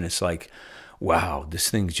copies, and it's like, wow,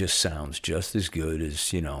 this thing just sounds just as good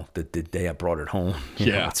as, the day I brought it home.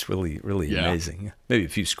 It's really, really amazing. Maybe a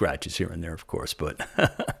few scratches here and there, of course, but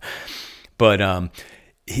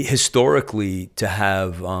historically to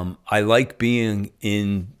have, I like being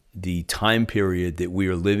in the time period that we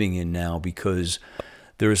are living in now, because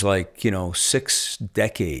there's 6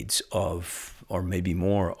 decades of, or maybe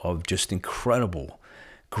more, of just incredible,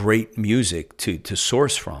 great music to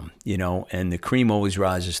source from, and the cream always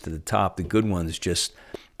rises to the top. The good ones just,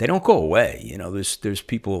 they don't go away. There's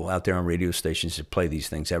people out there on radio stations that play these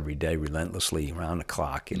things every day, relentlessly, around the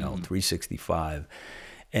clock, 365.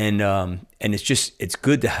 And it's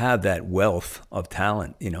good to have that wealth of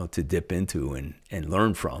talent, to dip into and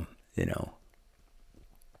learn from,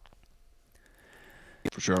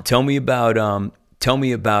 For sure. Tell me about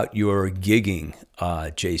your gigging,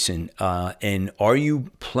 Jason. And are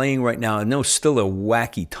you playing right now? I know it's still a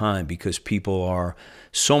wacky time, because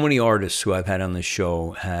so many artists who I've had on the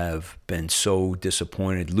show have been so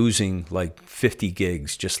disappointed, losing 50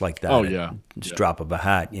 gigs just like that. Oh, yeah. Just drop of a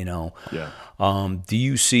hat, Yeah. Do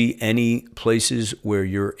you see any places where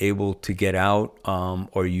you're able to get out, or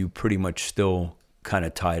are you pretty much still kind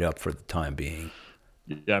of tied up for the time being?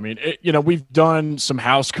 Yeah, I mean, we've done some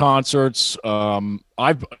house concerts.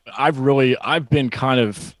 I've been kind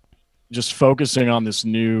of just focusing on this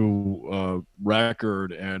new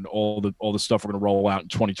record and all the stuff we're going to roll out in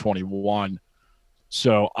 2021.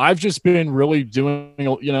 So I've just been really doing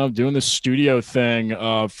this studio thing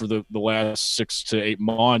for the last 6 to 8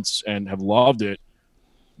 months, and have loved it.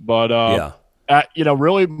 But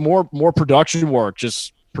really more production work,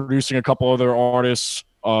 just producing a couple other artists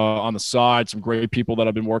on the side, some great people that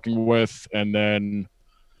I've been working with, and then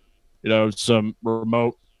some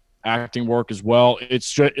remote acting work as well.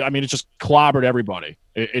 It's just clobbered everybody.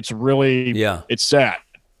 It's really it's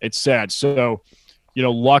sad. So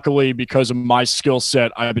luckily, because of my skill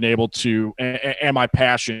set, I've been able to, and my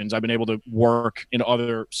passions, I've been able to work in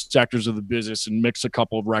other sectors of the business and mix a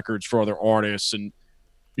couple of records for other artists. And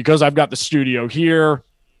because I've got the studio here,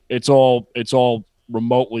 it's all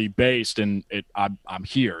remotely based, and I'm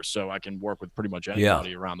here, so I can work with pretty much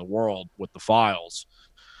anybody around the world with the files.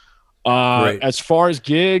 As far as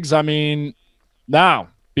gigs, I mean, no,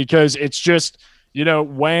 because it's just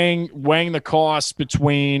weighing the costs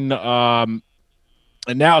between and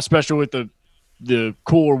now, especially with the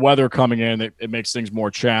cooler weather coming in, it makes things more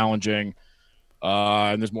challenging.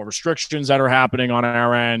 And there's more restrictions that are happening on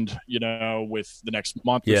our end, with the next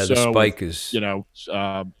month or so. The spike is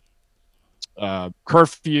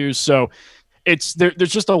curfew. So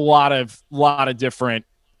there's just a lot of different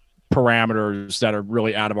parameters that are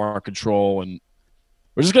really out of our control, and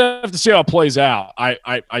we're just gonna have to see how it plays out. I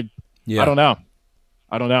don't know.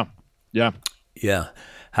 Yeah.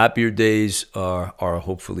 Happier days are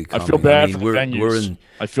hopefully coming. I feel bad for the venues.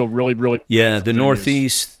 I feel really bad for the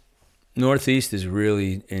Northeast is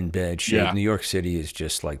really in bad shape. Yeah. New York City is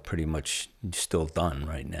just pretty much still done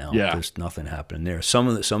right now. Yeah. There's nothing happening there. Some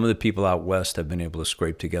of the people out west have been able to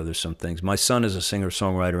scrape together some things. My son is a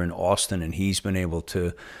singer-songwriter in Austin, and he's been able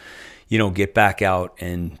to, get back out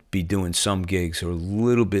and be doing some gigs, or a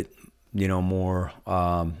little bit, more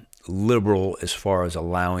liberal as far as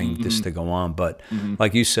allowing this to go on. But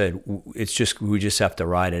like you said, we just have to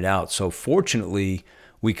ride it out. So fortunately,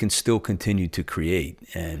 we can still continue to create,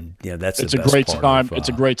 and that's the best great part time. of, it's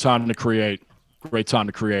a great time to create. Great time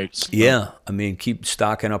to create. So. Yeah, I mean, keep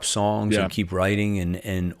stocking up songs and keep writing,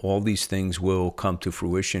 and all these things will come to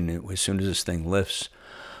fruition as soon as this thing lifts.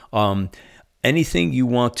 Anything you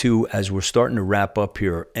want to, as we're starting to wrap up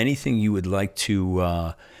here, anything you would like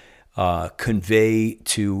to convey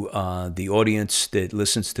to the audience that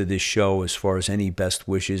listens to this show, as far as any best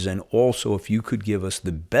wishes, and also if you could give us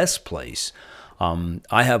the best place.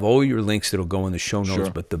 I have all your links that'll go in the show notes,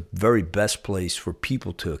 but the very best place for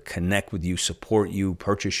people to connect with you, support you,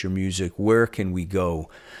 purchase your music, where can we go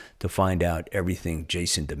to find out everything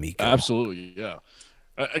Jason Damico? Absolutely, yeah.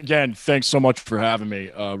 Again, thanks so much for having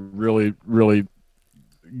me. Really, really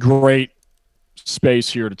great space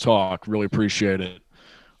here to talk. Really appreciate it.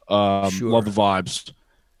 Love Sure. the vibes.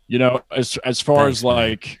 As far as Thanks, man.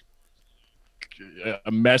 like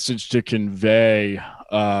a message to convey,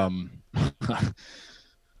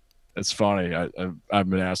 it's funny. I've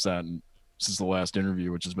been asked that since the last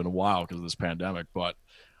interview, which has been a while because of this pandemic. But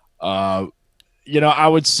I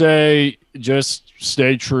would say just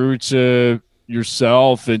stay true to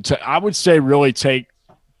yourself, and I would say really take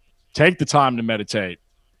the time to meditate.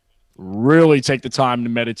 Really take the time to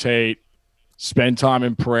meditate. Spend time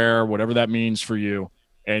in prayer, whatever that means for you,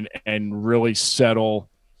 and really settle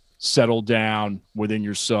down within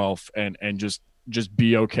yourself, and just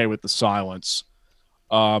be okay with the silence.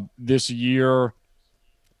 This year,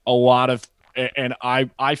 a lot of, and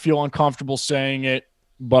I feel uncomfortable saying it,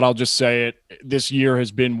 but I'll just say it. This year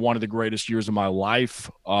has been one of the greatest years of my life.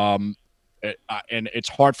 And it's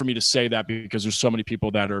hard for me to say that because there's so many people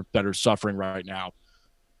that are suffering right now.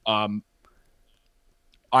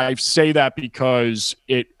 I say that because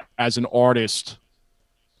as an artist,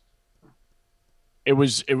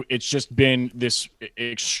 it's just been this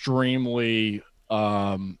extremely,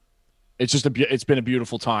 it's been a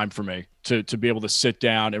beautiful time for me to be able to sit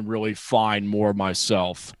down and really find more of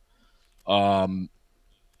myself.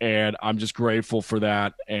 And I'm just grateful for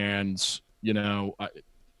that. And,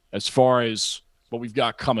 as far as what we've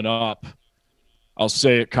got coming up, I'll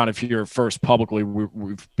say it kind of here first publicly.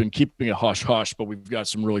 We've been keeping it hush hush, but we've got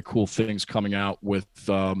some really cool things coming out with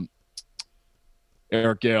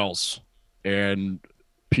Eric Gales and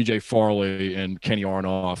PJ Farley and Kenny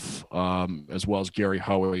Arnoff, as well as Gary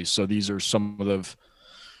Hoey. So these are some of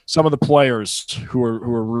the players who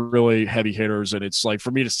are really heavy hitters, and it's like,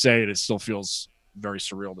 for me to say it, it still feels very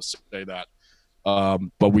surreal to say that.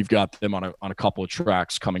 But we've got them on a couple of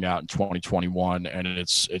tracks coming out in 2021, and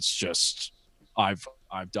it's just I've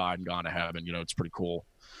died and gone to heaven. It's pretty cool.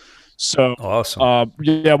 So Awesome.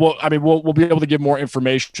 yeah, well, I mean, we'll be able to give more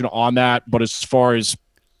information on that. But as far as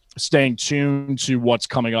staying tuned to what's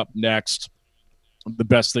coming up next, the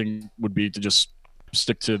best thing would be to just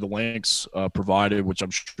stick to the links provided, which I'm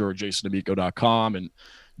sure jasondamico.com and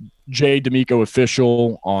J Damico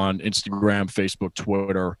Official on Instagram, Facebook,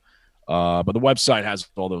 Twitter. But the website has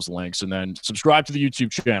all those links, and then subscribe to the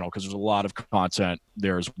YouTube channel because there's a lot of content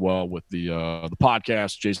there as well with the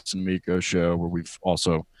podcast, Jason Damico Show, where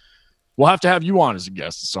we'll have to have you on as a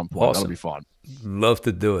guest at some point. Awesome. That'll be fun. Love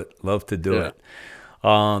to do it.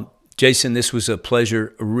 Jason, this was a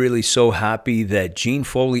pleasure. Really so happy that Gene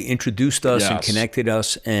Foley introduced us and connected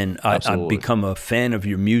us, and I've become a fan of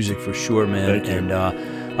your music for sure, man. Thank you.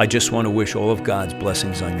 And I just want to wish all of God's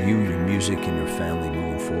blessings on you, your music, and your family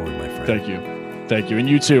moving forward, my friend. Thank you, and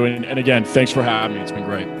you too. And again, thanks for having me. It's been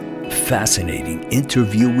great. Fascinating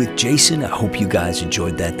interview with Jason. I hope you guys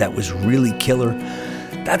enjoyed that. That was really killer.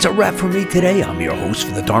 That's a wrap for me today. I'm your host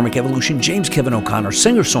for the Dharmic Evolution, James Kevin O'Connor,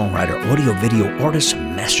 singer-songwriter, audio-video artist,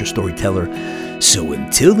 master storyteller. So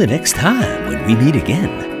until the next time when we meet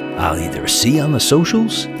again, I'll either see you on the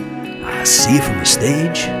socials, I'll see you from the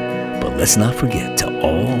stage, but let's not forget to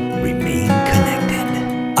all remain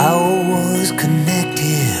connected. I was connected.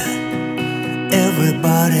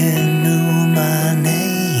 Everybody knew my name.